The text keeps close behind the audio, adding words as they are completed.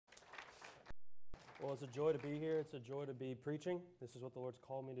Well, it's a joy to be here. It's a joy to be preaching. This is what the Lord's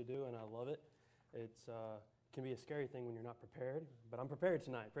called me to do, and I love it. It can be a scary thing when you're not prepared, but I'm prepared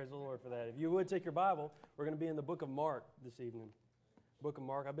tonight. Praise the Lord for that. If you would take your Bible, we're going to be in the book of Mark this evening. Book of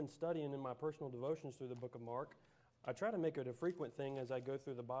Mark. I've been studying in my personal devotions through the book of Mark. I try to make it a frequent thing as I go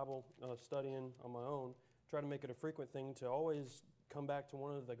through the Bible, studying on my own. Try to make it a frequent thing to always come back to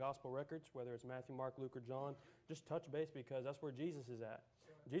one of the gospel records, whether it's Matthew, Mark, Luke, or John. Just touch base because that's where Jesus is at.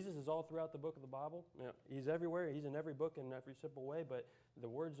 Jesus is all throughout the book of the Bible. You know, he's everywhere. He's in every book in every simple way, but the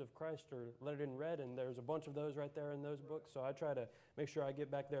words of Christ are lettered in red, and there's a bunch of those right there in those books. So I try to make sure I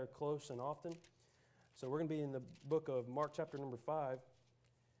get back there close and often. So we're going to be in the book of Mark chapter number 5.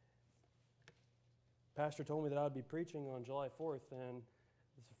 Pastor told me that I would be preaching on July 4th, and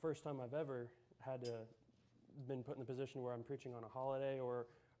it's the first time I've ever been put in the position where I'm preaching on a holiday or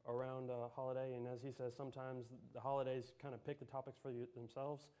around a holiday. And as he says, sometimes the holidays kind of pick the topics for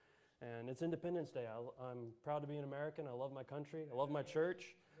themselves. And it's Independence Day. I'm proud to be an American. I love my country. I love my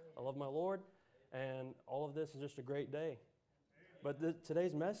church. I love my Lord. And all of this is just a great day. But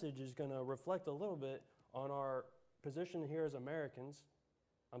today's message is going to reflect a little bit on our position here as Americans.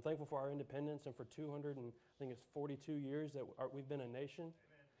 I'm thankful for our independence and for 42 years that we've been a nation.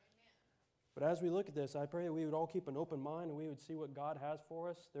 But as we look at this, I pray that we would all keep an open mind and we would see what God has for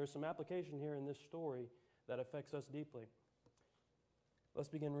us. There's some application here in this story that affects us deeply. Let's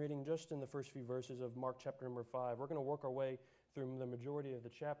begin reading just in the first few verses of Mark chapter number 5. We're going to work our way through the majority of the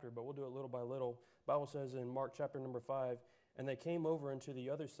chapter, but we'll do it little by little. The Bible says in Mark chapter number 5, "And they came over into the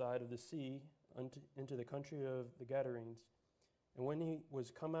other side of the sea, into the country of the Gadarenes. And when he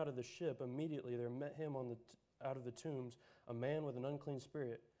was come out of the ship, immediately there met him out of the tombs a man with an unclean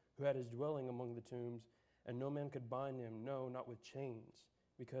spirit, who had his dwelling among the tombs, and no man could bind him, no, not with chains,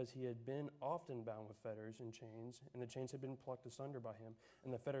 because he had been often bound with fetters and chains, and the chains had been plucked asunder by him,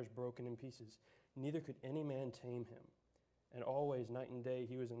 and the fetters broken in pieces. Neither could any man tame him. And always, night and day,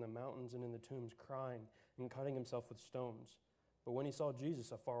 he was in the mountains and in the tombs, crying and cutting himself with stones. But when he saw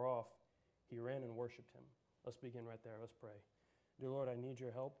Jesus afar off, he ran and worshipped him." Let's begin right there. Let's pray. Dear Lord, I need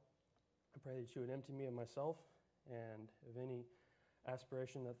your help. I pray that you would empty me of myself and of any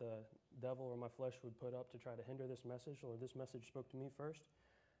aspiration that the devil or my flesh would put up to try to hinder this message. Lord, this message spoke to me first,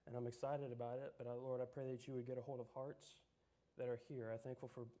 and I'm excited about it. But Lord, I pray that you would get a hold of hearts that are here. I'm thankful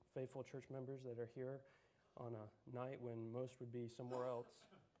for faithful church members that are here on a night when most would be somewhere else.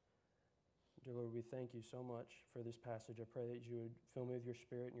 Dear Lord, we thank you so much for this passage. I pray that you would fill me with your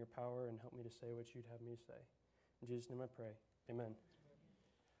spirit and your power and help me to say what you'd have me to say. In Jesus' name I pray. Amen.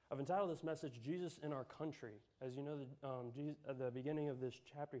 I've entitled this message, Jesus in Our Country. As you know, at the beginning of this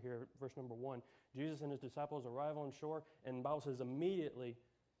chapter here, verse number 1, Jesus and his disciples arrive on shore, and the Bible says immediately,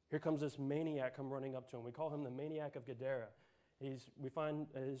 here comes this maniac come running up to him. We call him the maniac of Gadara. We find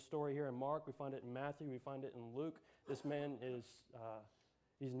his story here in Mark, we find it in Matthew, we find it in Luke. This man is,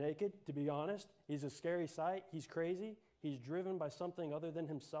 he's naked, to be honest. He's a scary sight. He's crazy. He's driven by something other than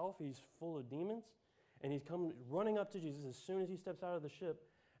himself. He's full of demons. And he's come running up to Jesus as soon as he steps out of the ship.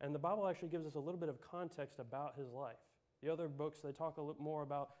 And the Bible actually gives us a little bit of context about his life. The other books, they talk a little more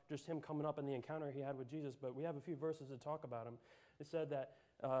about just him coming up and the encounter he had with Jesus, but we have a few verses to talk about him. It said that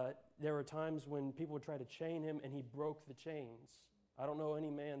there were times when people would try to chain him and he broke the chains. I don't know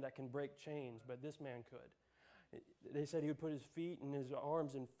any man that can break chains, but this man could. They said he would put his feet and his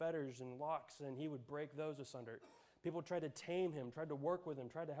arms in fetters and locks, and he would break those asunder. People tried to tame him, tried to work with him,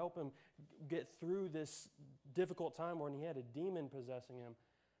 tried to help him get through this difficult time when he had a demon possessing him,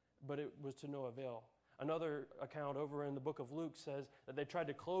 but it was to no avail. Another account over in the book of Luke says that they tried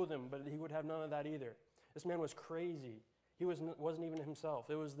to clothe him, but he would have none of that either. This man was crazy. He wasn't even himself.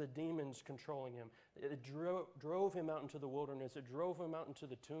 It was the demons controlling him. It drove him out into the wilderness. It drove him out into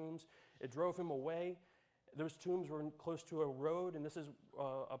the tombs. It drove him away. Those tombs were close to a road, and this is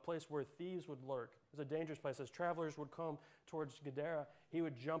a place where thieves would lurk. It was a dangerous place. As travelers would come towards Gadara, he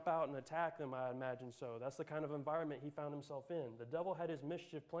would jump out and attack them, I imagine so. That's the kind of environment he found himself in. The devil had his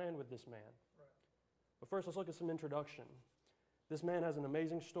mischief planned with this man. Right. But first, let's look at some introduction. This man has an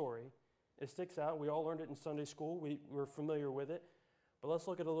amazing story. It sticks out. We all learned it in Sunday school. We're familiar with it. But let's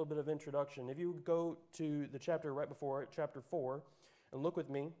look at a little bit of introduction. If you go to the chapter right before it, chapter 4, and look with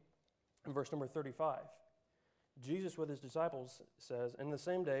me in verse number 35. Jesus with his disciples says, "And the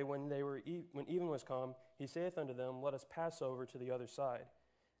same day when even was come, he saith unto them, Let us pass over to the other side.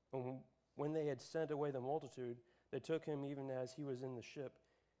 And when they had sent away the multitude, they took him even as he was in the ship,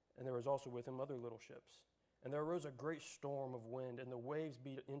 and there was also with him other little ships. And there arose a great storm of wind, and the waves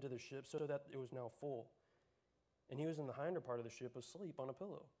beat into the ship, so that it was now full. And he was in the hinder part of the ship, asleep on a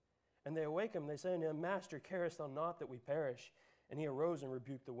pillow. And they awake him, they say unto him, Master, carest thou not that we perish? And he arose and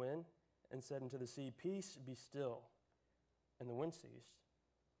rebuked the wind and said unto the sea, Peace, be still. And the wind ceased,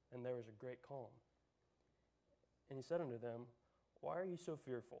 and there was a great calm. And he said unto them, Why are ye so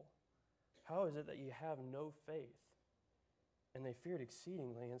fearful? How is it that ye have no faith? And they feared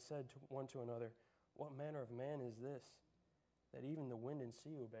exceedingly, and said one to another, What manner of man is this, that even the wind and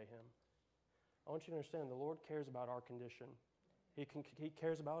sea obey him? I want you to understand, the Lord cares about our condition. He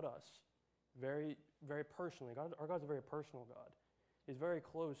cares about us very, very personally. Our God's a very personal God. He's very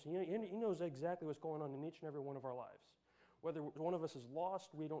close. He knows exactly what's going on in each and every one of our lives. Whether one of us is lost,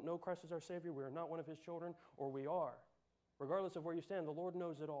 we don't know Christ as our Savior, we are not one of His children, or we are. Regardless of where you stand, the Lord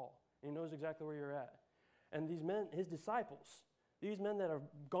knows it all. He knows exactly where you're at. And these men, His disciples, these men that have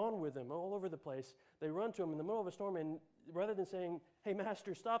gone with Him all over the place, they run to Him in the middle of a storm, and rather than saying, Hey,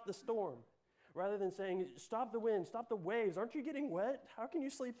 Master, stop the storm, rather than saying, Stop the wind, stop the waves, aren't you getting wet? How can you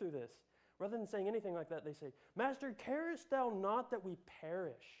sleep through this? Rather than saying anything like that, they say, Master, carest thou not that we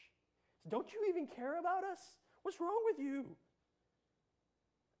perish? Don't you even care about us? What's wrong with you?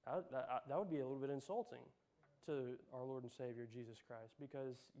 That would be a little bit insulting to our Lord and Savior, Jesus Christ,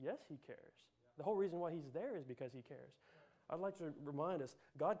 because yes, He cares. The whole reason why He's there is because He cares. I'd like to remind us,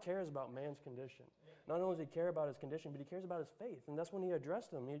 God cares about man's condition. Not only does He care about his condition, but He cares about his faith. And that's when He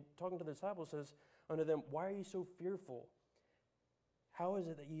addressed them. He, talking to the disciples, says unto them, Why are ye so fearful? How is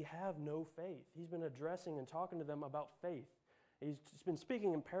it that ye have no faith? He's been addressing and talking to them about faith. He's been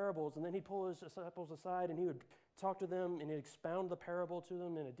speaking in parables, and then He'd pull His disciples aside, and He would talk to them, and He'd expound the parable to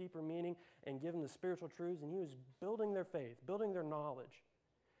them in a deeper meaning and give them the spiritual truths, and He was building their faith, building their knowledge.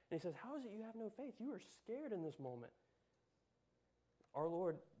 And He says, How is it you have no faith? You are scared in this moment. Our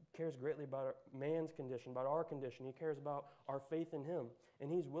Lord cares greatly about man's condition, about our condition. He cares about our faith in Him,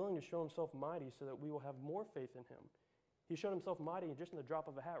 and He's willing to show Himself mighty so that we will have more faith in Him. He showed Himself mighty just in the drop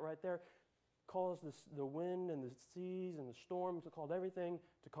of a hat right there, caused the wind and the seas and the storms, called everything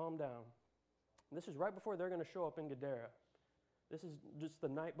to calm down. And this is right before they're going to show up in Gadara. This is just the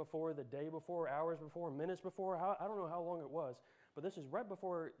night before, the day before, hours before, minutes before. I don't know how long it was, but this is right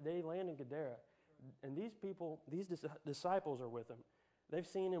before they land in Gadara. And these people, these disciples are with Him. They've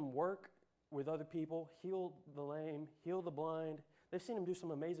seen Him work with other people, heal the lame, heal the blind. They've seen Him do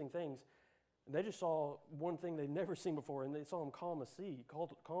some amazing things. They just saw one thing they'd never seen before, and they saw Him calm a sea,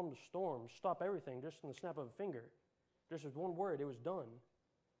 calm the storm, stop everything just in the snap of a finger. Just with one word, it was done.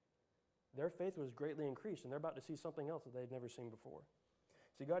 Their faith was greatly increased, and they're about to see something else that they'd never seen before.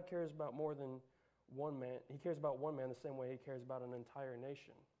 See, God cares about more than one man. He cares about one man the same way He cares about an entire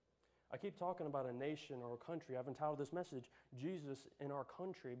nation. I keep talking about a nation or a country. I've entitled this message, Jesus in Our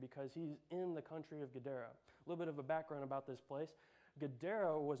Country, because He's in the country of Gadara. A little bit of a background about this place.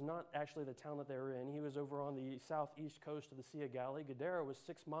 Gadara was not actually the town that they were in. He was over on the southeast coast of the Sea of Galilee. Gadara was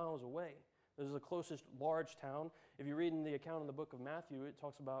 6 miles away. This is the closest large town. If you read in the account in the book of Matthew, it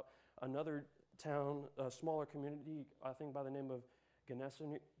talks about another town, a smaller community, I think by the name of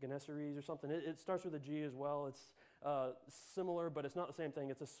Gennesaret or something. It starts with a G as well. It's similar, but it's not the same thing.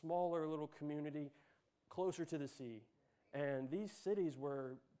 It's a smaller little community closer to the sea. And these cities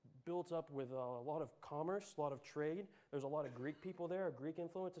were built up with a lot of commerce, a lot of trade. There's a lot of Greek people there, a Greek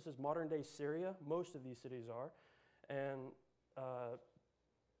influence. This is modern-day Syria. Most of these cities are. And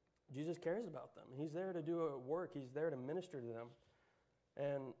Jesus cares about them. He's there to do a work. He's there to minister to them.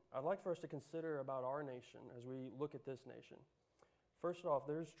 And I'd like for us to consider about our nation as we look at this nation. First off,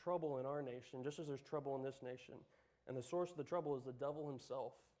 there's trouble in our nation, just as there's trouble in this nation. And the source of the trouble is the devil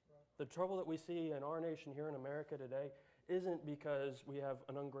himself. Right. The trouble that we see in our nation here in America today isn't because we have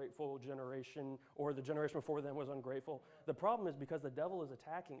an ungrateful generation or the generation before them was ungrateful. The problem is because the devil is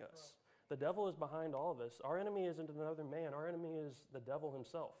attacking us. The devil is behind all of this. Our enemy isn't another man. Our enemy is the devil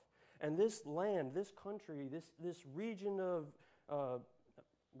himself. And this land, this country, this region of, the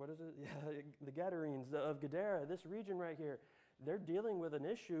Gadarenes, of Gadara, this region right here, they're dealing with an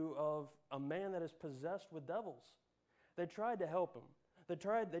issue of a man that is possessed with devils. They tried to help him. They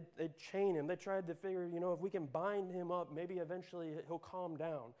chain him. They tried to figure, if we can bind him up, maybe eventually he'll calm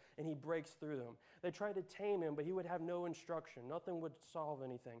down and he breaks through them. They tried to tame him, but he would have no instruction. Nothing would solve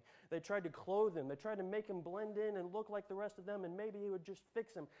anything. They tried to clothe him. They tried to make him blend in and look like the rest of them, and maybe he would just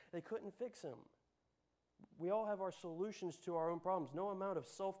fix him. They couldn't fix him. We all have our solutions to our own problems. No amount of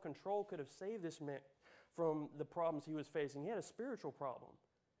self-control could have saved this man from the problems he was facing. He had a spiritual problem.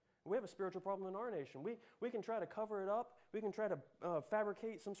 We have a spiritual problem in our nation. We can try to cover it up. We can try to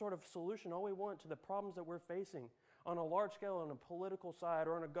fabricate some sort of solution all we want to the problems that we're facing on a large scale, on a political side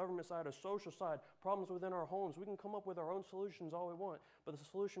or on a government side, a social side, problems within our homes. We can come up with our own solutions all we want, but the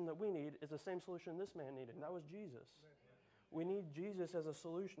solution that we need is the same solution this man needed, and that was Jesus. We need Jesus as a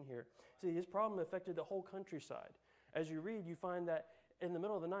solution here. See, his problem affected the whole countryside. As you read, you find that in the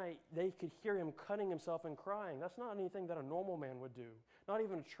middle of the night, they could hear him cutting himself and crying. That's not anything that a normal man would do. Not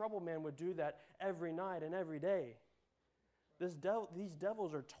even a troubled man would do that every night and every day. These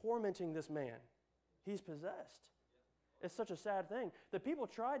devils are tormenting this man. He's possessed. It's such a sad thing. The people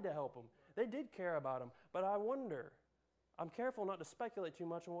tried to help him. They did care about him. But I wonder, I'm careful not to speculate too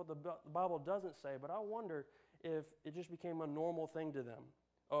much on what the Bible doesn't say, but I wonder if it just became a normal thing to them.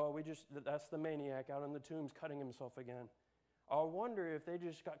 Oh, that's the maniac out in the tombs cutting himself again. I wonder if they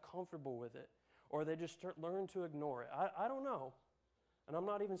just got comfortable with it, or they just learned to ignore it. I don't know. And I'm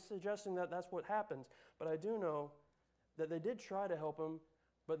not even suggesting that that's what happens, but I do know that they did try to help him,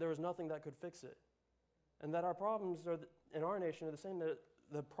 but there was nothing that could fix it. And that our problems in our nation are the same. That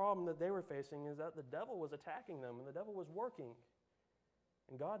the problem that they were facing is that the devil was attacking them, and the devil was working.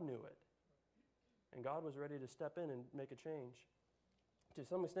 And God knew it. And God was ready to step in and make a change. To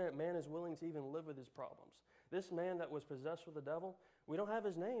some extent, man is willing to even live with his problems. This man that was possessed with the devil, we don't have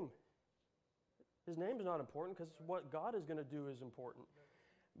his name. His name is not important because what God is going to do is important.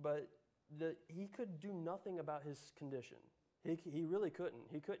 But he could do nothing about his condition. He really couldn't.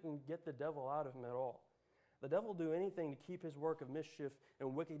 He couldn't get the devil out of him at all. The devil will do anything to keep his work of mischief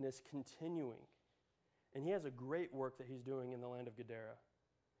and wickedness continuing. And he has a great work that he's doing in the land of Gadara.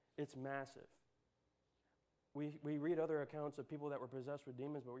 It's massive. We read other accounts of people that were possessed with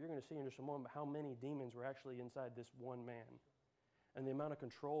demons, but you're going to see in just a moment how many demons were actually inside this one man and the amount of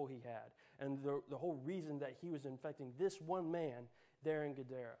control he had and the whole reason that he was infecting this one man there in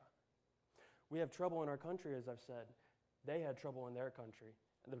Gadara. We have trouble in our country, as I've said. They had trouble in their country.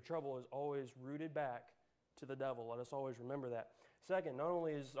 And the trouble is always rooted back to the devil. Let us always remember that. Second, not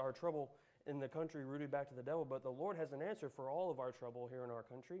only is our trouble in the country rooted back to the devil, but the Lord has an answer for all of our trouble here in our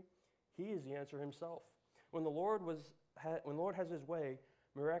country. He is the answer himself. When the Lord has his way,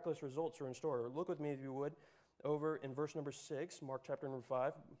 miraculous results are in store. Look with me, if you would, over in verse number 6, Mark chapter number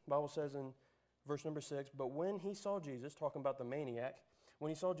 5. The Bible says in verse number 6, but when he saw Jesus, talking about the maniac, when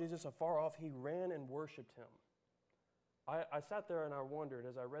he saw Jesus afar off, he ran and worshiped him. I sat there and I wondered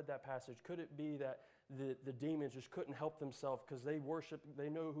as I read that passage, could it be that the demons just couldn't help themselves because they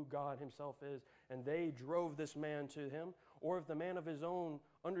know who God himself is, and they drove this man to him? Or if the man of his own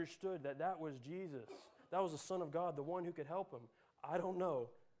understood that was Jesus, that was the Son of God, the one who could help him. I don't know,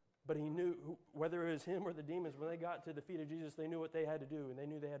 but he knew whether it was him or the demons, when they got to the feet of Jesus, they knew what they had to do, and they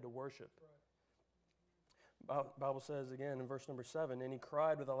knew they had to worship. Right. Bible says again in verse number 7, and he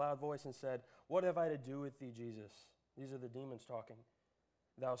cried with a loud voice and said, what have I to do with thee, Jesus? These are the demons talking.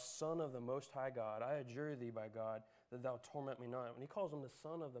 Thou Son of the Most High God, I adjure thee by God that thou torment me not. When he calls him the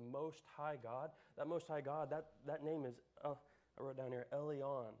Son of the Most High God, that Most High God, that name is, I wrote down here,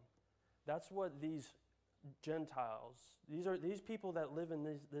 Elion. That's what these Gentiles, these people that live in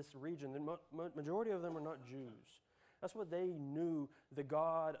this region, the majority of them are not Jews. That's what they knew the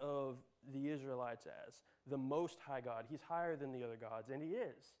God of the Israelites as, the Most High God. He's higher than the other gods, and he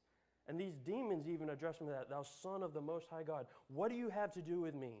is. And these demons even address him that, thou Son of the Most High God, what do you have to do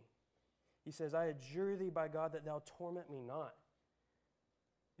with me? He says, I adjure thee by God that thou torment me not.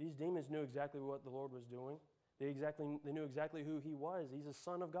 These demons knew exactly what the Lord was doing. They knew exactly who he was. He's a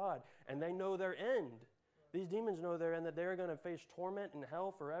Son of God, and they know their end. These demons know their end, that they're going to face torment in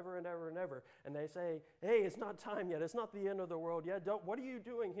hell forever and ever and ever. And they say, hey, it's not time yet. It's not the end of the world yet. What are you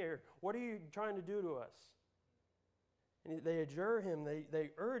doing here? What are you trying to do to us? And they adjure him,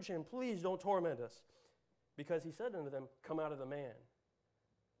 they urge him, please don't torment us. Because he said unto them, come out of the man.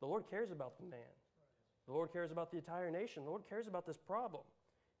 The Lord cares about the man. The Lord cares about the entire nation. The Lord cares about this problem.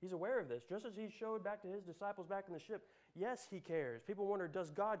 He's aware of this. Just as he showed back to his disciples back in the ship, yes, he cares. People wonder, does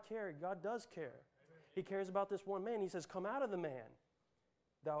God care? God does care. He cares about this one man. He says, come out of the man,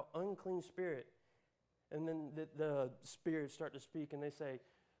 thou unclean spirit. And then the spirits start to speak, and they say,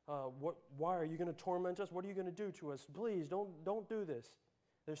 why are you going to torment us? What are you going to do to us? Please, don't do this.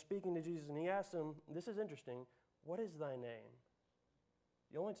 They're speaking to Jesus, and he asked them, this is interesting, what is thy name?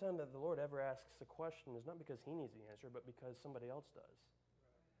 The only time that the Lord ever asks a question is not because he needs the answer, but because somebody else does.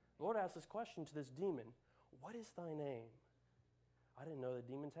 The Lord asked this question to this demon, what is thy name? I didn't know that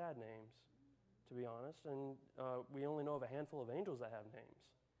demons had names, to be honest, and we only know of a handful of angels that have names,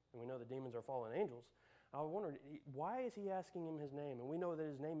 and we know the demons are fallen angels. I wondered, why is he asking him his name? And we know that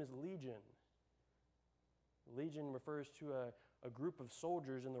his name is Legion. Legion refers to a group of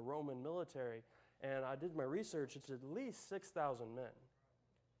soldiers in the Roman military, and I did my research. It's at least 6,000 men.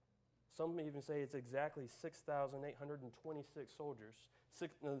 Some even say it's exactly 6,826 soldiers.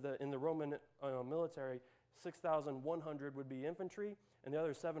 In the Roman military, 6,100 would be infantry, and the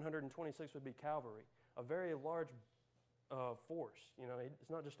other 726 would be cavalry. A very large force. You know, it's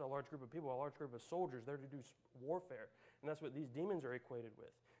not just a large group of people, a large group of soldiers there to do warfare. And that's what these demons are equated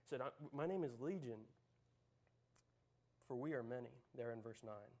with. He said, my name is Legion, for we are many, there in verse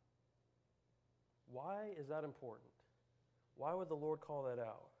 9. Why is that important? Why would the Lord call that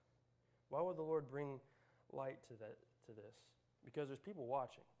out? Why would the Lord bring light to this? Because there's people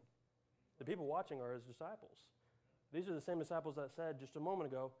watching. The people watching are his disciples. These are the same disciples that said just a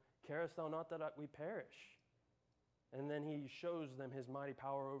moment ago, carest thou not that we perish? And then he shows them his mighty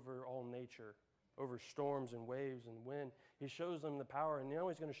power over all nature, over storms and waves and wind. He shows them the power, and now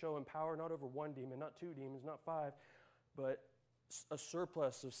he's going to show them power not over one demon, not two demons, not five, but a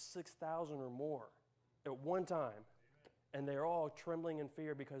surplus of 6,000 or more at one time. And they're all trembling in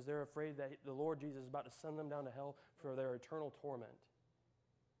fear because they're afraid that the Lord Jesus is about to send them down to hell for their eternal torment.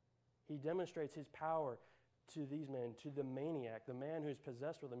 He demonstrates his power to these men, to the maniac, the man who's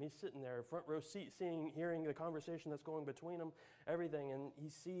possessed with them. He's sitting there, front row seat, hearing the conversation that's going between them, everything, and he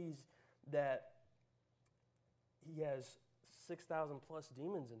sees that he has 6,000 plus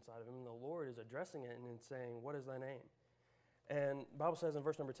demons inside of him, and the Lord is addressing it and saying, what is thy name? And the Bible says in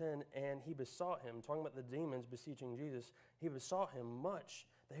verse number 10, and he besought him, talking about the demons beseeching Jesus, he besought him much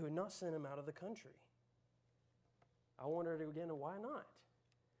that he would not send him out of the country. I wondered again, why not?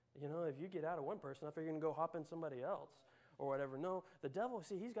 You know, if you get out of one person, I figure you're going to go hop in somebody else or whatever. No, the devil,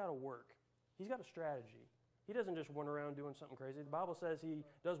 see, he's got to work. He's got a strategy. He doesn't just wander around doing something crazy. The Bible says he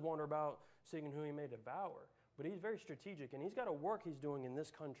does wander about seeking who he may devour. But he's very strategic, and he's got a work he's doing in this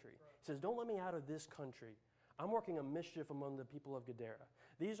country. He says, don't let me out of this country. I'm working a mischief among the people of Gadara.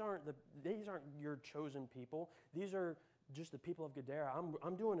 These aren't your chosen people. These are just the people of Gadara.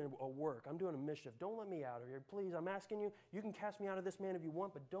 I'm doing a work. I'm doing a mischief. Don't let me out of here. Please, I'm asking you. You can cast me out of this man if you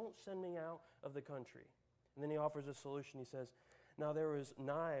want, but don't send me out of the country. And then he offers a solution. He says, now there was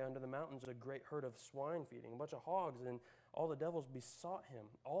nigh unto the mountains a great herd of swine feeding, a bunch of hogs, and all the devils besought him,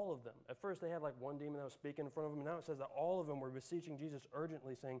 all of them. At first they had like one demon that was speaking in front of them, and now it says that all of them were beseeching Jesus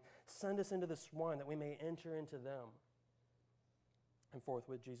urgently, saying, send us into the swine that we may enter into them. And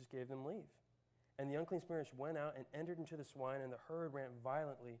forthwith Jesus gave them leave. And the unclean spirits went out and entered into the swine, and the herd ran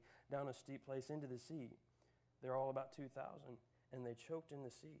violently down a steep place into the sea. They're all about 2,000, and they choked in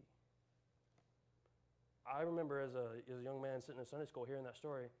the sea. I remember as a young man sitting in Sunday school hearing that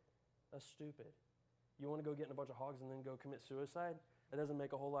story. That's stupid. You want to go get in a bunch of hogs and then go commit suicide? That doesn't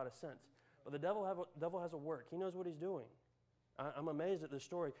make a whole lot of sense. But the devil has a work. He knows what he's doing. I'm amazed at this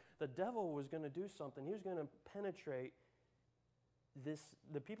story. The devil was going to do something. He was going to penetrate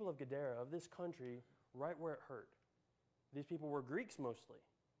the people of Gadara, of this country, right where it hurt. These people were Greeks mostly.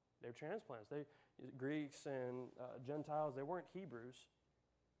 They're transplants. Greeks and Gentiles, they weren't Hebrews.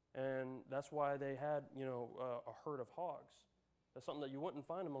 And that's why they had, a herd of hogs. That's something that you wouldn't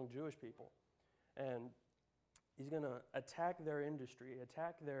find among Jewish people. And he's going to attack their industry,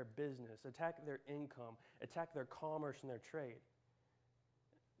 attack their business, attack their income, attack their commerce and their trade.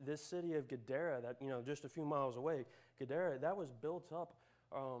 This city of Gadara, that, just a few miles away, Gadara, that was built up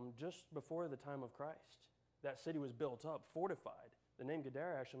just before the time of Christ. That city was built up, fortified. The name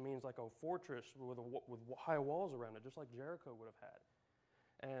Gadara actually means like a fortress with high walls around it, just like Jericho would have had.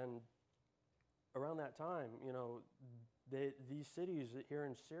 And around that time, these cities here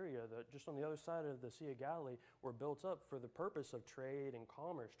in Syria, just on the other side of the Sea of Galilee, were built up for the purpose of trade and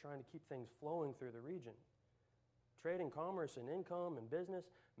commerce, trying to keep things flowing through the region. Trade and commerce and income and business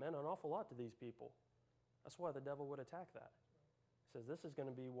meant an awful lot to these people. That's why the devil would attack that. He says, this is going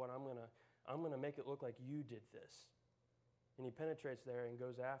to be what I'm going to make it look like you did this. And he penetrates there and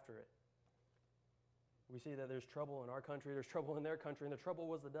goes after it. We see that there's trouble in our country, there's trouble in their country, and the trouble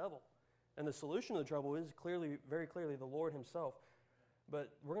was the devil. And the solution to the trouble is very clearly the Lord himself.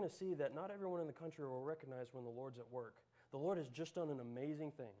 But we're going to see that not everyone in the country will recognize when the Lord's at work. The Lord has just done an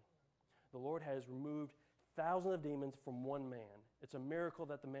amazing thing. The Lord has removed thousands of demons from one man. It's a miracle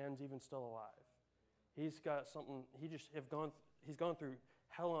that the man's even still alive. He's got something, he's gone through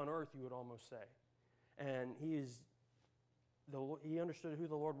hell on earth, you would almost say. And he understood who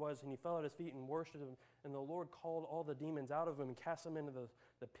the Lord was, and he fell at his feet and worshiped him. And the Lord called all the demons out of him and cast them into the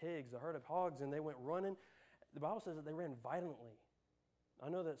pigs, the herd of hogs, and they went running. The Bible says that they ran violently. I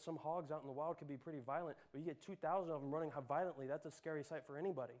know that some hogs out in the wild could be pretty violent, but you get 2,000 of them running violently. That's a scary sight for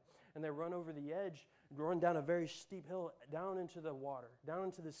anybody. And they run over the edge, run down a very steep hill, down into the water, down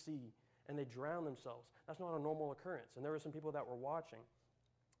into the sea, and they drown themselves. That's not a normal occurrence. And there were some people that were watching.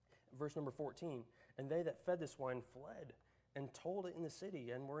 Verse number 14, and they that fed the swine fled and told it in the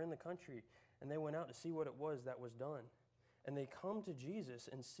city and were in the country. And they went out to see what it was that was done. And they come to Jesus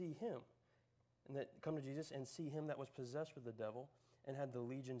and see him. And that come to Jesus and see him that was possessed with the devil, and had the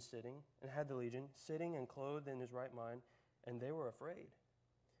legion sitting and clothed in his right mind, and they were afraid.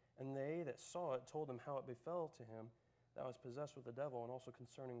 And they that saw it told them how it befell to him that was possessed with the devil, and also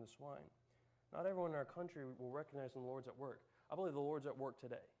concerning the swine. Not everyone in our country will recognize when the Lord's at work. I believe the Lord's at work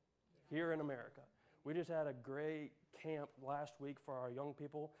today, here in America. We just had a great camp last week for our young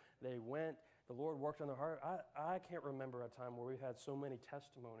people. They went, the Lord worked on their heart. I can't remember a time where we've had so many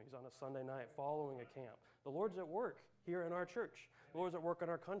testimonies on a Sunday night following a camp. The Lord's at work here in our church. The Lord's at work in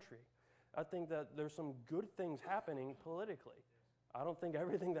our country. I think that there's some good things happening politically. I don't think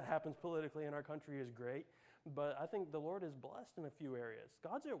everything that happens politically in our country is great, but I think the Lord is blessed in a few areas.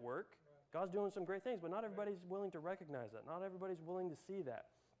 God's at work. God's doing some great things, but not everybody's willing to recognize that. Not everybody's willing to see that.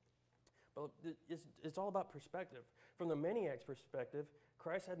 But it's all about perspective. From the maniac's perspective,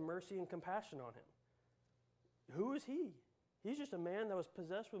 Christ had mercy and compassion on him. Who is he? He's just a man that was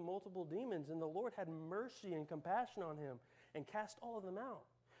possessed with multiple demons, and the Lord had mercy and compassion on him and cast all of them out.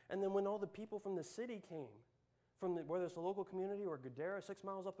 And then when all the people from the city came, whether it's the local community or Gadara, 6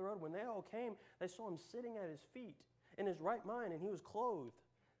 miles up the road, when they all came, they saw him sitting at his feet in his right mind, and he was clothed.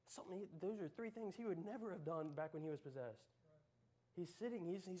 Those are 3 things he would never have done back when he was possessed. He's sitting,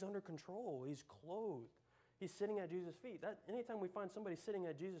 he's under control, he's clothed. He's sitting at Jesus' feet. Anytime we find somebody sitting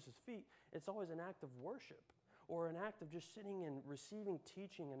at Jesus' feet, it's always an act of worship or an act of just sitting and receiving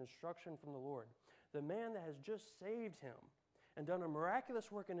teaching and instruction from the Lord. The man that has just saved him and done a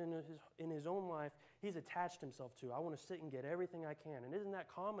miraculous work in his own life, he's attached himself to. I want to sit and get everything I can. And isn't that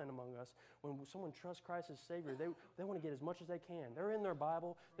common among us? When someone trusts Christ as Savior, they want to get as much as they can. They're in their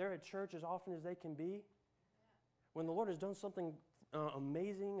Bible. They're at church as often as they can be. When the Lord has done something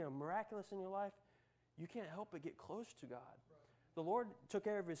amazing and miraculous in your life, you can't help but get close to God. Right. The Lord took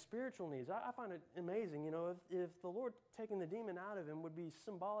care of his spiritual needs. I find it amazing, if the Lord taking the demon out of him would be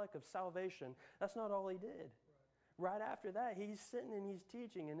symbolic of salvation, that's not all he did. Right after that, he's sitting and he's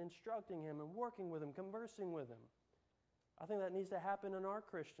teaching and instructing him and working with him, conversing with him. I think that needs to happen in our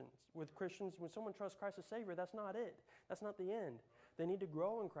Christians. With Christians, when someone trusts Christ as Savior, that's not it. That's not the end. They need to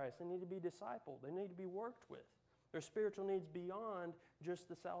grow in Christ. They need to be discipled. They need to be worked with. Their spiritual needs beyond just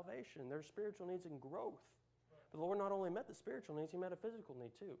the salvation. Their spiritual needs and growth. But the Lord not only met the spiritual needs, he met a physical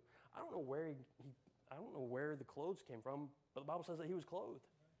need too. I don't know where the clothes came from, but the Bible says that he was clothed.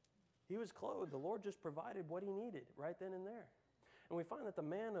 He was clothed. The Lord just provided what he needed right then and there. And we find that the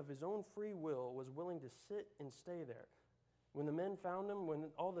man of his own free will was willing to sit and stay there. When the men found him,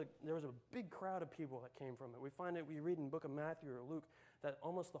 there was a big crowd of people that came from it. We read in the book of Matthew or Luke that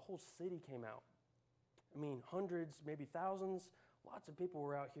almost the whole city came out. I mean, hundreds, maybe thousands, lots of people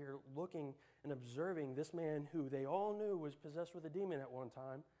were out here looking and observing this man who they all knew was possessed with a demon at one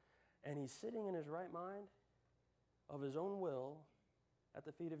time, and he's sitting in his right mind of his own will at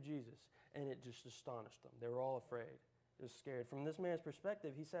the feet of Jesus, and it just astonished them. They were all afraid. They were scared. From this man's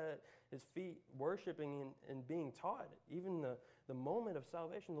perspective, he sat at his feet worshiping and being taught. Even the moment of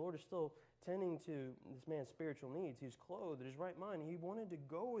salvation, the Lord is still tending to this man's spiritual needs. He's clothed in his right mind. He wanted to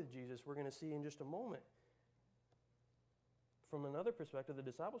go with Jesus, we're going to see in just a moment. From another perspective, the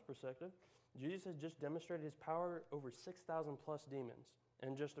disciples' perspective, Jesus has just demonstrated his power over 6,000 plus demons.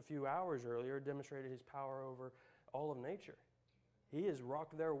 And just a few hours earlier, demonstrated his power over all of nature. He has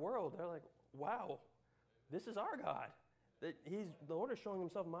rocked their world. They're like, wow, this is our God. The Lord is showing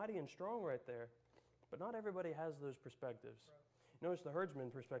himself mighty and strong right there. But not everybody has those perspectives. Notice the herdsman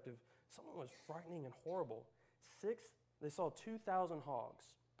perspective. Someone was frightening and horrible. They saw 2,000 hogs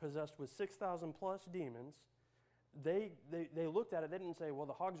possessed with 6,000 plus demons. They looked at it. They didn't say, well,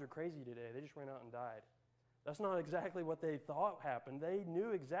 the hogs are crazy today. They just ran out and died. That's not exactly what they thought happened. They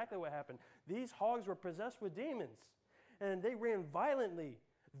knew exactly what happened. These hogs were possessed with demons, and they ran violently,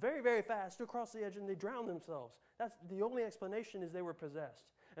 very, very fast across the edge, and they drowned themselves. That's the only explanation, is they were possessed.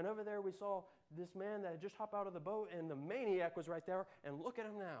 And over there we saw this man that had just hopped out of the boat, and the maniac was right there, and look at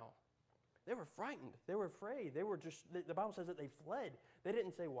him now. They were frightened. They were afraid. The Bible says that they fled. They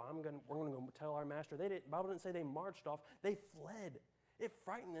didn't say, well, we're going to go tell our master. The Bible didn't say they marched off. They fled. It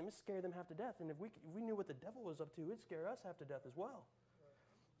frightened them. It scared them half to death. And if we knew what the devil was up to, it'd scare us half to death as well.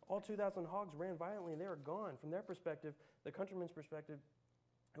 Right. All 2,000 hogs ran violently, and they were gone. From their perspective, the countryman's perspective,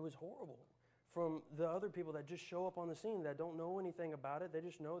 it was horrible. From the other people that just show up on the scene that don't know anything about it, they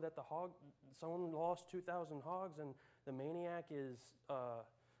just know that someone lost 2,000 hogs, and the maniac is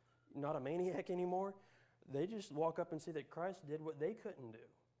not a maniac anymore. They just walk up and see that Christ did what they couldn't do.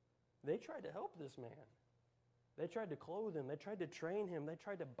 They tried to help this man. They tried to clothe him. They tried to train him. They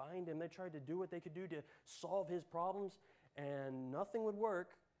tried to bind him. They tried to do what they could do to solve his problems, and nothing would work.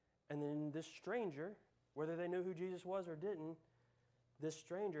 And then this stranger, whether they knew who Jesus was or didn't, this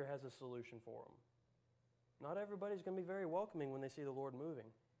stranger has a solution for them. Not everybody's going to be very welcoming when they see the Lord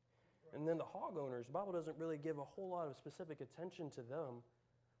moving. And then the hog owners, the Bible doesn't really give a whole lot of specific attention to them,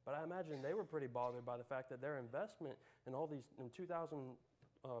 But I imagine they were pretty bothered by the fact that their investment in all these 2,000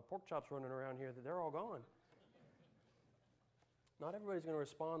 pork chops running around here, that they're all gone. Not everybody's going to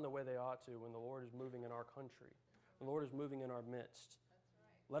respond the way they ought to when the Lord is moving in our country, when the Lord is moving in our midst.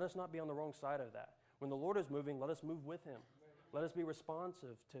 Let us not be on the wrong side of that. When the Lord is moving, let us move with Him. Let us be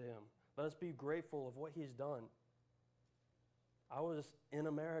responsive to Him. Let us be grateful of what He's done. I was in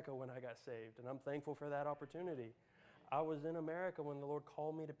America when I got saved, and I'm thankful for that opportunity. I was in America when the Lord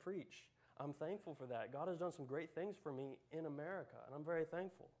called me to preach. I'm thankful for that. God has done some great things for me in America, and I'm very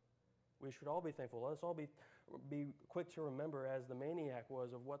thankful. We should all be thankful. Let us all be quick to remember, as the maniac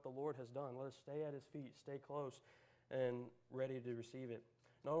was, of what the Lord has done. Let us stay at His feet, stay close, and ready to receive it.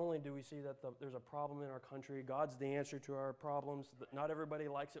 Not only do we see that there's a problem in our country, God's the answer to our problems. Not everybody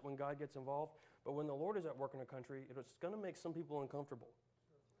likes it when God gets involved, but when the Lord is at work in a country, it's going to make some people uncomfortable.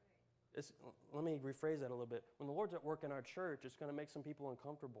 Let me rephrase that a little bit. When the Lord's at work in our church, it's going to make some people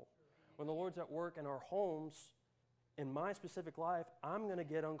uncomfortable. When the Lord's at work in our homes, in my specific life, I'm going to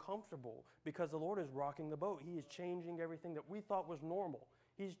get uncomfortable because the Lord is rocking the boat. He is changing everything that we thought was normal.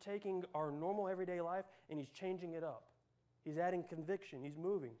 He's taking our normal everyday life and He's changing it up. He's adding conviction. He's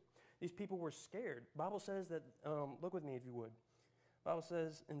moving. These people were scared. The Bible says that, look with me if you would. The Bible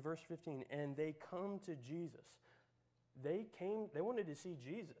says in verse 15, and they come to Jesus. They wanted to see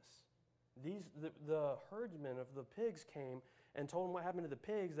Jesus. The herdsmen of the pigs came and told them what happened to the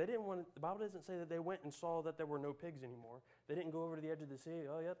pigs. The Bible doesn't say that they went and saw that there were no pigs anymore. They didn't go over to the edge of the sea.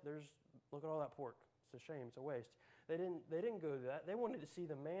 Oh, yep, look at all that pork. It's a shame. It's a waste. They didn't go to that. They wanted to see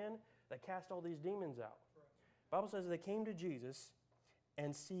the man that cast all these demons out. The Bible says they came to Jesus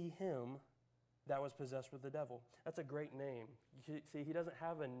and see him that was possessed with the devil. That's a great name. See, he doesn't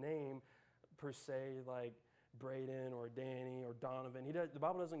have a name per se like Braden or Danny or Donovan. The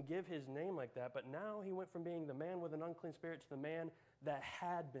Bible doesn't give his name like that, but now he went from being the man with an unclean spirit to the man that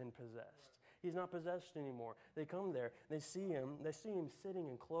had been possessed. He's not possessed anymore. They come there, they see him sitting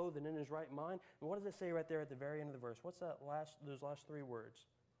and clothed and in his right mind. And what does it say right there at the very end of the verse? What's those last three words?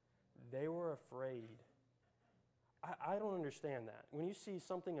 They were afraid. I don't understand that. When you see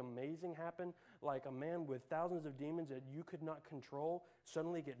something amazing happen, like a man with thousands of demons that you could not control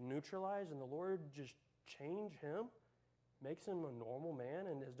suddenly get neutralized, and the Lord just change him, makes him a normal man,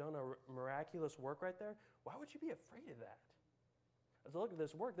 and has done a miraculous work right there, why would you be afraid of that? As I look at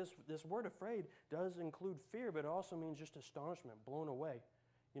this work, this word afraid does include fear, but it also means just astonishment, blown away.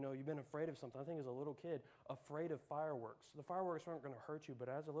 You know, you've been afraid of something. I think as a little kid, afraid of fireworks. The fireworks aren't going to hurt you, but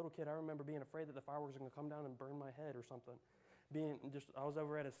as a little kid, I remember being afraid that the fireworks are going to come down and burn my head or something. I was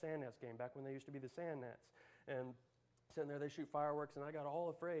over at a sand nets game back when they used to be the sand nets, and sitting there, they shoot fireworks, and I got all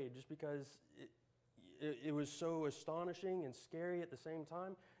afraid just because it was so astonishing and scary at the same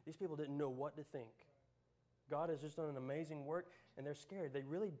time. These people didn't know what to think. God has just done an amazing work, and they're scared. They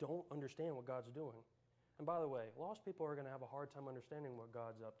really don't understand what God's doing. And by the way, lost people are going to have a hard time understanding what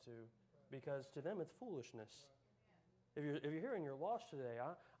God's up to because to them it's foolishness. If you're here and you're lost today,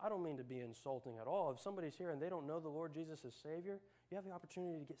 I don't mean to be insulting at all. If somebody's here and they don't know the Lord Jesus as Savior, you have the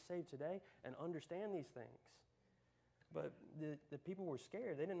opportunity to get saved today and understand these things. But the people were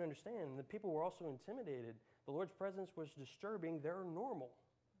scared. They didn't understand. The people were also intimidated. The Lord's presence was disturbing their normal.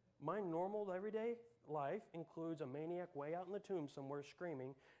 My normal everyday life includes a maniac way out in the tomb somewhere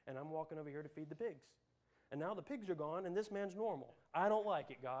screaming, and I'm walking over here to feed the pigs. And now the pigs are gone, and this man's normal. I don't like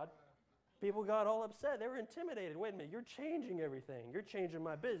it, God. People got all upset. They were intimidated. Wait a minute, you're changing everything. You're changing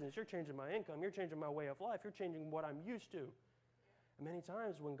my business. You're changing my income. You're changing my way of life. You're changing what I'm used to. And many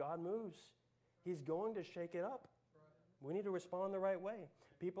times when God moves, He's going to shake it up. We need to respond the right way.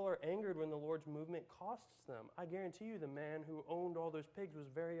 People are angered when the Lord's movement costs them. I guarantee you the man who owned all those pigs was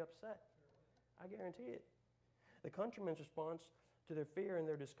very upset. I guarantee it. The countrymen's response to their fear and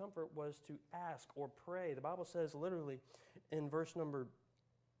their discomfort was to ask or pray. The Bible says literally in verse number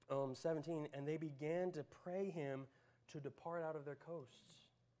 17, and they began to pray him to depart out of their coasts.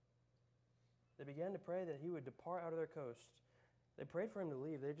 They began to pray that he would depart out of their coasts. They prayed for him to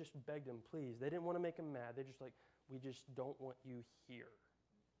leave. They just begged him, please. They didn't want to make him mad. They just like, we just don't want you here.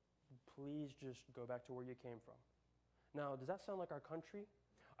 Please just go back to where you came from. Now, does that sound like our country?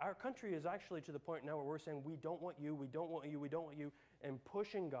 Our country is actually to the point now where we're saying we don't want you, we don't want you, we don't want you, and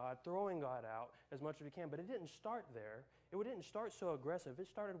pushing God, throwing God out as much as we can. But it didn't start there. It didn't start so aggressive. It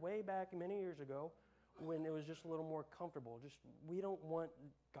started way back many years ago when it was just a little more comfortable. Just, we don't want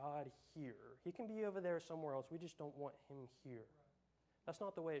God here. He can be over there somewhere else. We just don't want him here. That's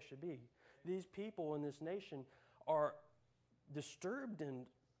not the way it should be. These people in this nation are disturbed and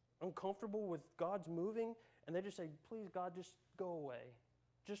uncomfortable with God's moving, and they just say, please, God, just go away.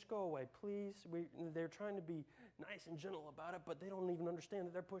 Just go away, please. They're trying to be nice and gentle about it, but they don't even understand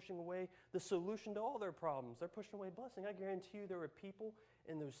that they're pushing away the solution to all their problems. They're pushing away blessing. I guarantee you there were people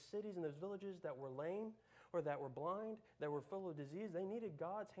in those cities and those villages that were lame or that were blind, that were full of disease. They needed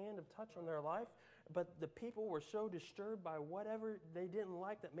God's hand of touch on their life, but the people were so disturbed by whatever they didn't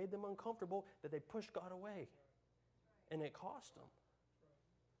like that made them uncomfortable that they pushed God away, and it cost them.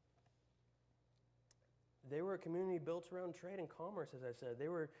 They were a community built around trade and commerce, as I said.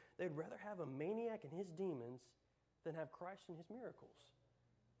 They'd rather have a maniac and his demons than have Christ and his miracles.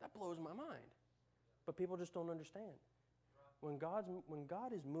 That blows my mind. But people just don't understand. When God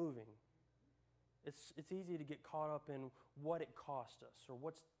is moving, it's easy to get caught up in what it cost us or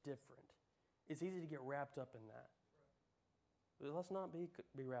what's different. It's easy to get wrapped up in that. But let's not be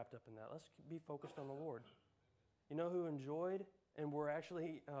wrapped up in that. Let's be focused on the Lord. You know who enjoyed and were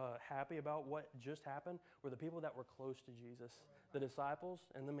actually happy about what just happened were the people that were close to Jesus, the disciples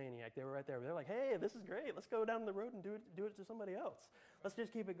and the maniac. They were right there. They're like, hey, this is great. Let's go down the road and do it to somebody else. Let's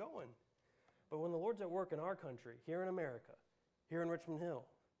just keep it going. But when the Lord's at work in our country, here in America, here in Richmond Hill,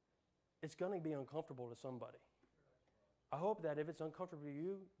 it's going to be uncomfortable to somebody. I hope that if it's uncomfortable to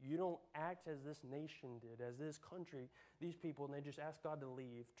you, you don't act as this nation did, as this country, these people, and they just ask God to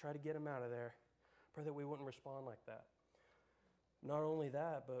leave, try to get them out of there. Pray that we wouldn't respond like that. Not only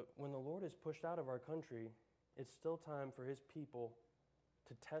that, but when the Lord is pushed out of our country, it's still time for his people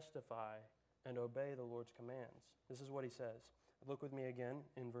to testify and obey the Lord's commands. This is what he says. Look with me again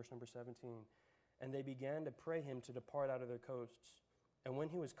in verse number 17. And they began to pray him to depart out of their coasts. And when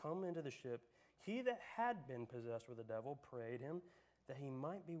he was come into the ship, he that had been possessed with the devil prayed him that he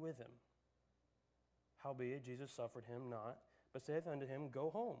might be with him. Howbeit Jesus suffered him not, but saith unto him, Go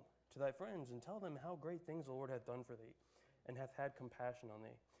home to thy friends, and tell them how great things the Lord hath done for thee, and hath had compassion on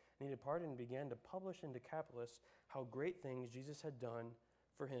thee. And he departed and began to publish in Decapolis how great things Jesus had done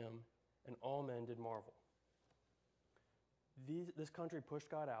for him, and all men did marvel. This country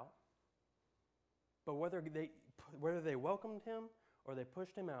pushed God out, but whether they welcomed him or they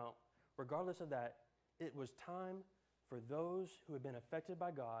pushed him out, regardless of that, it was time for those who had been affected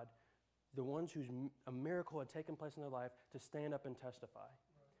by God, the ones whose a miracle had taken place in their life, to stand up and testify.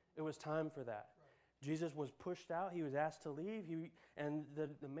 Right. It was time for that. Right. Jesus was pushed out. He was asked to leave. And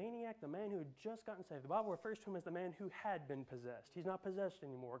the maniac, the man who had just gotten saved, the Bible refers to him as the man who had been possessed. He's not possessed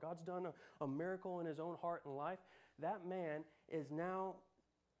anymore. God's done a miracle in his own heart and life. That man is now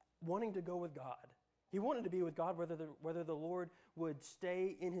wanting to go with God. He wanted to be with God whether the Lord would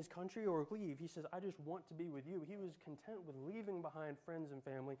stay in his country or leave. He says, I just want to be with you. He was content with leaving behind friends and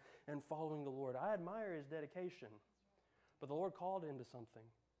family and following the Lord. I admire his dedication. But the Lord called him to something.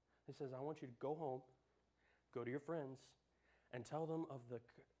 He says, I want you to go home, go to your friends, and tell them of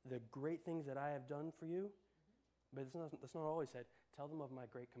the great things that I have done for you. But that's not all he said. Tell them of my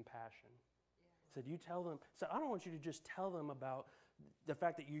great compassion. He said, you tell them. So I don't want you to just tell them about the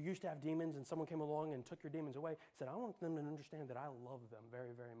fact that you used to have demons and someone came along and took your demons away. He said, I want them to understand that I love them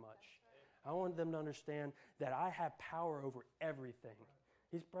very, very much. I want them to understand that I have power over everything.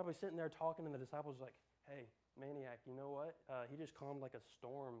 He's probably sitting there talking, and the disciples are like, hey, maniac, you know what? He just calmed like a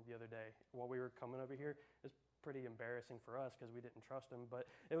storm the other day while we were coming over here. It's pretty embarrassing for us because we didn't trust him, but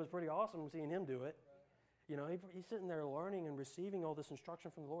it was pretty awesome seeing him do it. You know, he's sitting there learning and receiving all this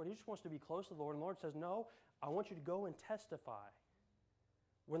instruction from the Lord. He just wants to be close to the Lord, and the Lord says, no, I want you to go and testify.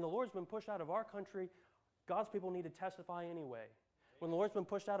 When the Lord's been pushed out of our country, God's people need to testify anyway. When the Lord's been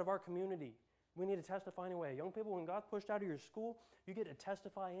pushed out of our community, we need to testify anyway. Young people, when God's pushed out of your school, you get to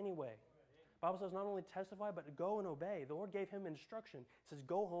testify anyway. The Bible says not only testify, but to go and obey. The Lord gave him instruction. It says,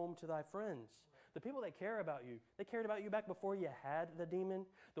 go home to thy friends. The people that care about you, they cared about you back before you had the demon.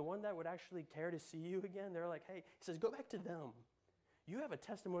 The one that would actually care to see you again, they're like, hey, he says, go back to them. You have a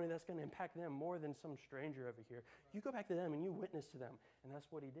testimony that's going to impact them more than some stranger over here. You go back to them and you witness to them. And that's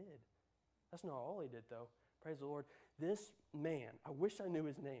what he did. That's not all he did, though. Praise the Lord. This man, I wish I knew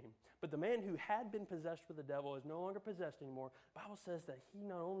his name, but the man who had been possessed with the devil is no longer possessed anymore. The Bible says that he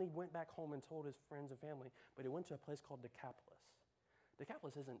not only went back home and told his friends and family, but he went to a place called Decapolis.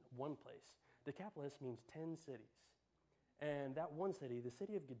 Decapolis isn't one place. Decapolis means 10 cities. And that one city, the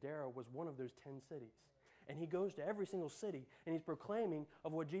city of Gadara, was one of those 10 cities. And he goes to every single city, and he's proclaiming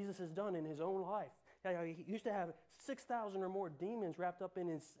of what Jesus has done in his own life. He used to have 6,000 or more demons wrapped up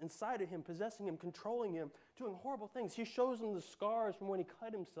inside of him, possessing him, controlling him, doing horrible things. He shows them the scars from when he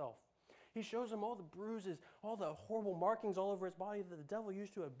cut himself. He shows them all the bruises, all the horrible markings all over his body that the devil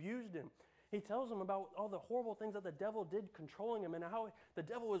used to abuse him. He tells them about all the horrible things that the devil did controlling him and how the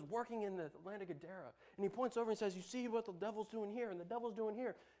devil was working in the land of Gadara. And he points over and says, you see what the devil's doing here and the devil's doing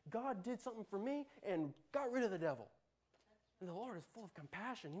here. God did something for me and got rid of the devil. And the Lord is full of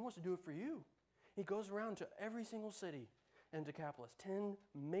compassion. He wants to do it for you. He goes around to every single city in Decapolis, 10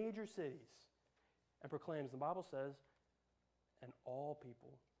 major cities, and proclaims, the Bible says, and all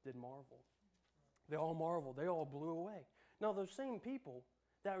people did marvel. They all marveled. They all blew away. Now, those same people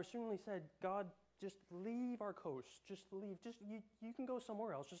that recently said, God, just leave our coast. Just leave. You can go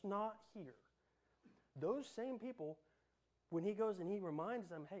somewhere else, just not here. Those same people, when he goes and he reminds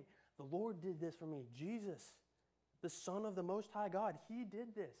them, hey, the Lord did this for me. Jesus, the Son of the Most High God, he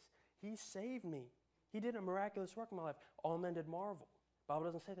did this. He saved me. He did a miraculous work in my life. All men did marvel. The Bible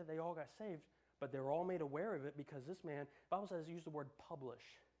doesn't say that they all got saved, but they were all made aware of it because this man, the Bible says, use the word publish.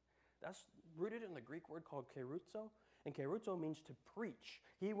 That's rooted in the Greek word called keruzo, and keruzo means to preach.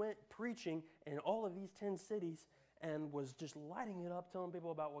 He went preaching in all of these 10 cities and was just lighting it up, telling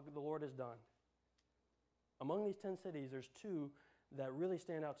people about what the Lord has done. Among these 10 cities, there's 2 that really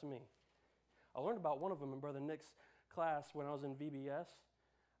stand out to me. I learned about one of them in Brother Nick's class when I was in VBS.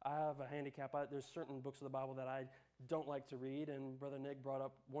 I have a handicap. There's certain books of the Bible that I don't like to read, and Brother Nick brought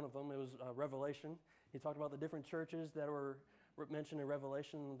up one of them. It was Revelation. He talked about the different churches that were mentioned in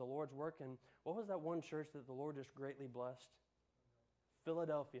Revelation, the Lord's work, and what was that one church that the Lord just greatly blessed?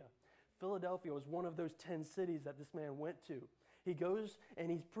 Philadelphia. Philadelphia was one of those 10 cities that this man went to. He goes and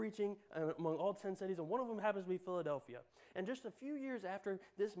he's preaching among all 10 cities, and one of them happens to be Philadelphia. And just a few years after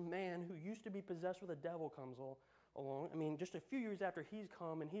this man who used to be possessed with a devil comes along, just a few years after he's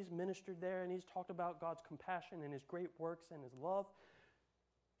come and he's ministered there and he's talked about God's compassion and his great works and his love,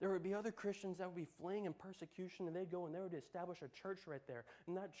 there would be other Christians that would be fleeing in persecution, and they'd go and they would establish a church right there.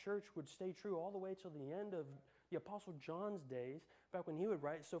 And that church would stay true all the way till the end of the Apostle John's days, back when he would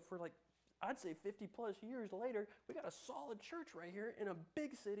write. So for I'd say 50 plus years later, we got a solid church right here in a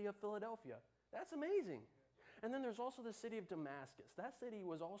big city of Philadelphia. That's amazing. And then there's also the city of Damascus. That city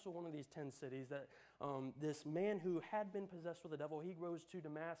was also one of these 10 cities that this man who had been possessed with the devil, he goes to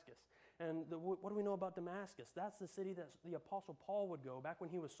Damascus. And what do we know about Damascus? That's the city that the Apostle Paul would go. Back when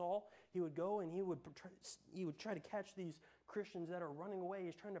he was Saul, he would go and he would try to catch these Christians that are running away.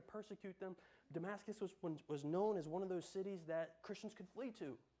 He's trying to persecute them. Damascus was known as one of those cities that Christians could flee to.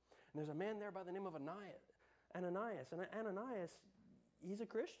 And there's a man there by the name of Ananias. And Ananias, he's a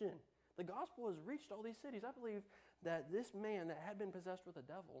Christian. The gospel has reached all these cities. I believe that this man that had been possessed with the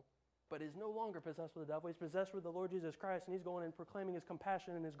devil, but is no longer possessed with the devil, he's possessed with the Lord Jesus Christ, and he's going and proclaiming his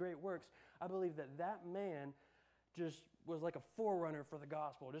compassion and his great works. I believe that that man just was like a forerunner for the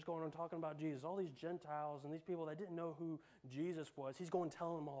gospel, just going and talking about Jesus. All these Gentiles and these people that didn't know who Jesus was, he's going and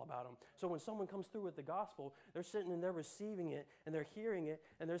telling them all about him. So when someone comes through with the gospel, they're sitting and they're receiving it, and they're hearing it,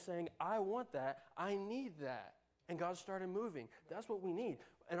 and they're saying, I want that, I need that. And God started moving. That's what we need.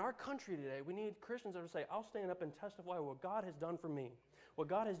 In our country today, we need Christians that will say, I'll stand up and testify what God has done for me, what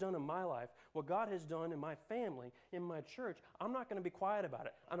God has done in my life, what God has done in my family, in my church. I'm not going to be quiet about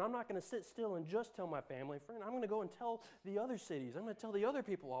it. And I'm not going to sit still and just tell my family, friend. I'm going to go and tell the other cities. I'm going to tell the other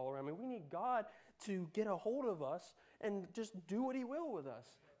people all around me. We need God to get a hold of us and just do what he will with us.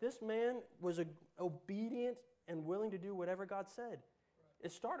 This man was obedient and willing to do whatever God said.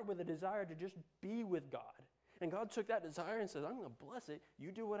 It started with a desire to just be with God. And God took that desire and says, I'm going to bless it.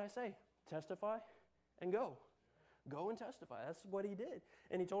 You do what I say. Testify and go. Go and testify. That's what he did.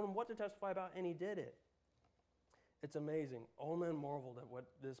 And he told him what to testify about, and he did it. It's amazing. All men marveled at what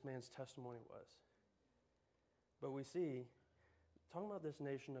this man's testimony was. But we see, talking about this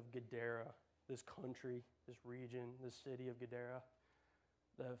nation of Gadara, this country, this region, this city of Gadara,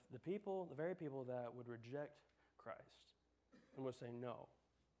 the people, the very people that would reject Christ and would say, no,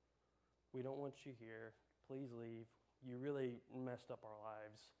 we don't want you here. Please leave. You really messed up our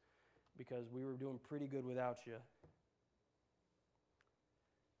lives because we were doing pretty good without you.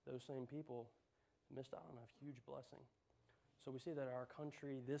 Those same people missed out on a huge blessing. So we see that our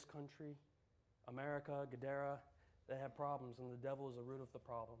country, this country, America, Gadara, they have problems, and the devil is the root of the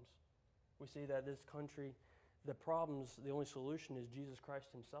problems. We see that this country, the problems, the only solution is Jesus Christ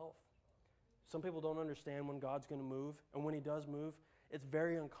himself. Some people don't understand when God's going to move, and when he does move, it's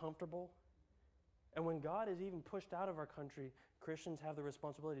very uncomfortable. And when God is even pushed out of our country, Christians have the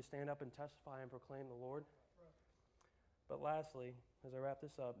responsibility to stand up and testify and proclaim the Lord. But lastly, as I wrap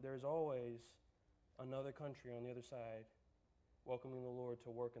this up, there's always another country on the other side welcoming the Lord to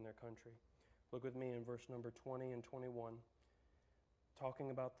work in their country. Look with me in verse number 20 and 21,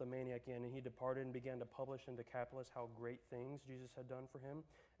 talking about the maniac again. And he departed and began to publish in Decapolis how great things Jesus had done for him,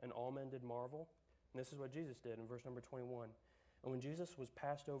 and all men did marvel. And this is what Jesus did in verse number 21. And when Jesus was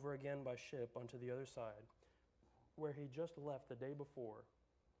passed over again by ship unto the other side, where he just left the day before,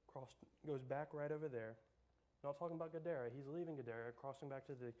 goes back right over there. Not talking about Gadara. He's leaving Gadara, crossing back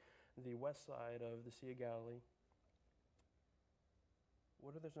to the west side of the Sea of Galilee.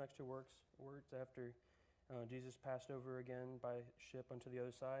 what are those next two words after Jesus passed over again by ship unto the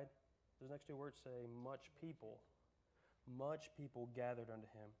other side? Those next two words say, much people gathered unto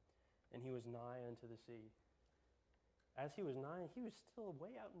him, and he was nigh unto the sea. As he was nigh, he was still way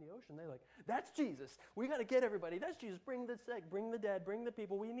out in the ocean. They're like, that's Jesus. We got to get everybody. That's Jesus. Bring the sick, bring the dead, bring the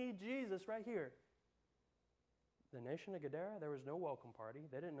people. We need Jesus right here. The nation of Gadara, there was no welcome party.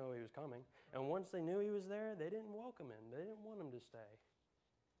 They didn't know he was coming. And once they knew he was there, they didn't welcome him. They didn't want him to stay.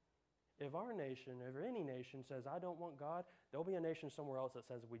 If our nation, if any nation says, I don't want God, there'll be a nation somewhere else that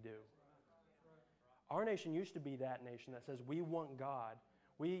says we do. Our nation used to be that nation that says we want God.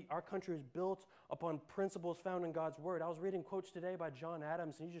 Our country is built upon principles found in God's Word. I was reading quotes today by John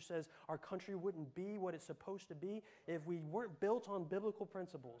Adams, and he just says our country wouldn't be what it's supposed to be if we weren't built on biblical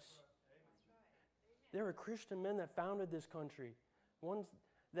principles. There were Christian men that founded this country, ones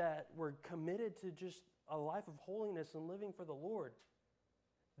that were committed to just a life of holiness and living for the Lord.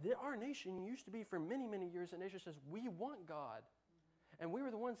 Our nation used to be, for many, many years, a nation that says we want God. And we were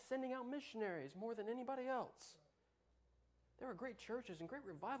the ones sending out missionaries more than anybody else. There were great churches and great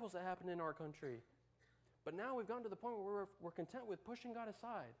revivals that happened in our country. But now we've gotten to the point where we're content with pushing God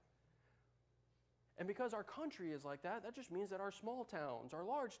aside. And because our country is like that, that just means that our small towns, our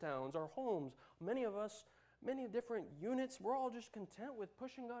large towns, our homes, many of us, many different units, we're all just content with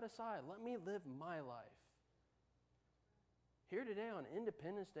pushing God aside. Let me live my life. Here today on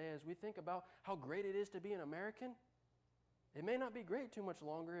Independence Day, as we think about how great it is to be an American, it may not be great too much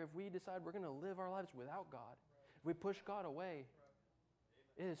longer if we decide we're going to live our lives without God. If we push God away.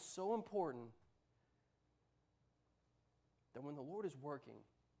 It is so important that when the Lord is working,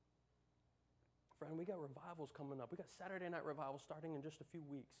 friend, we got revivals coming up. We got Saturday night revival starting in just a few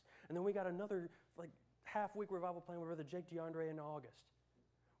weeks. And then we got another half-week revival plan with Brother Jake DeAndre in August.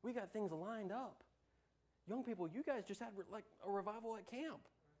 We got things lined up. Young people, you guys just had a revival at camp.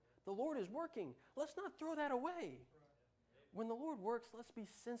 The Lord is working. Let's not throw that away. When the Lord works, let's be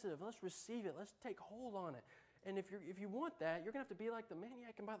sensitive. Let's receive it. Let's take hold on it. And if you want that, you're going to have to be like the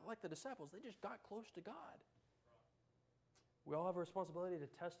maniac and like the disciples. They just got close to God. We all have a responsibility to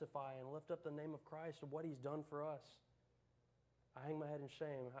testify and lift up the name of Christ and what He's done for us. I hang my head in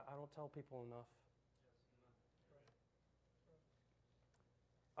shame. I don't tell people enough.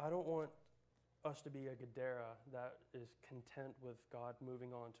 I don't want us to be a Gadara that is content with God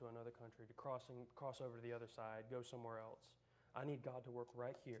moving on to another country, to cross over to the other side, go somewhere else. I need God to work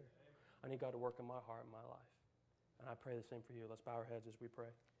right here. I need God to work in my heart and my life. And I pray the same for you. Let's bow our heads as we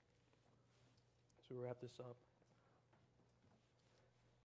pray. So we wrap this up.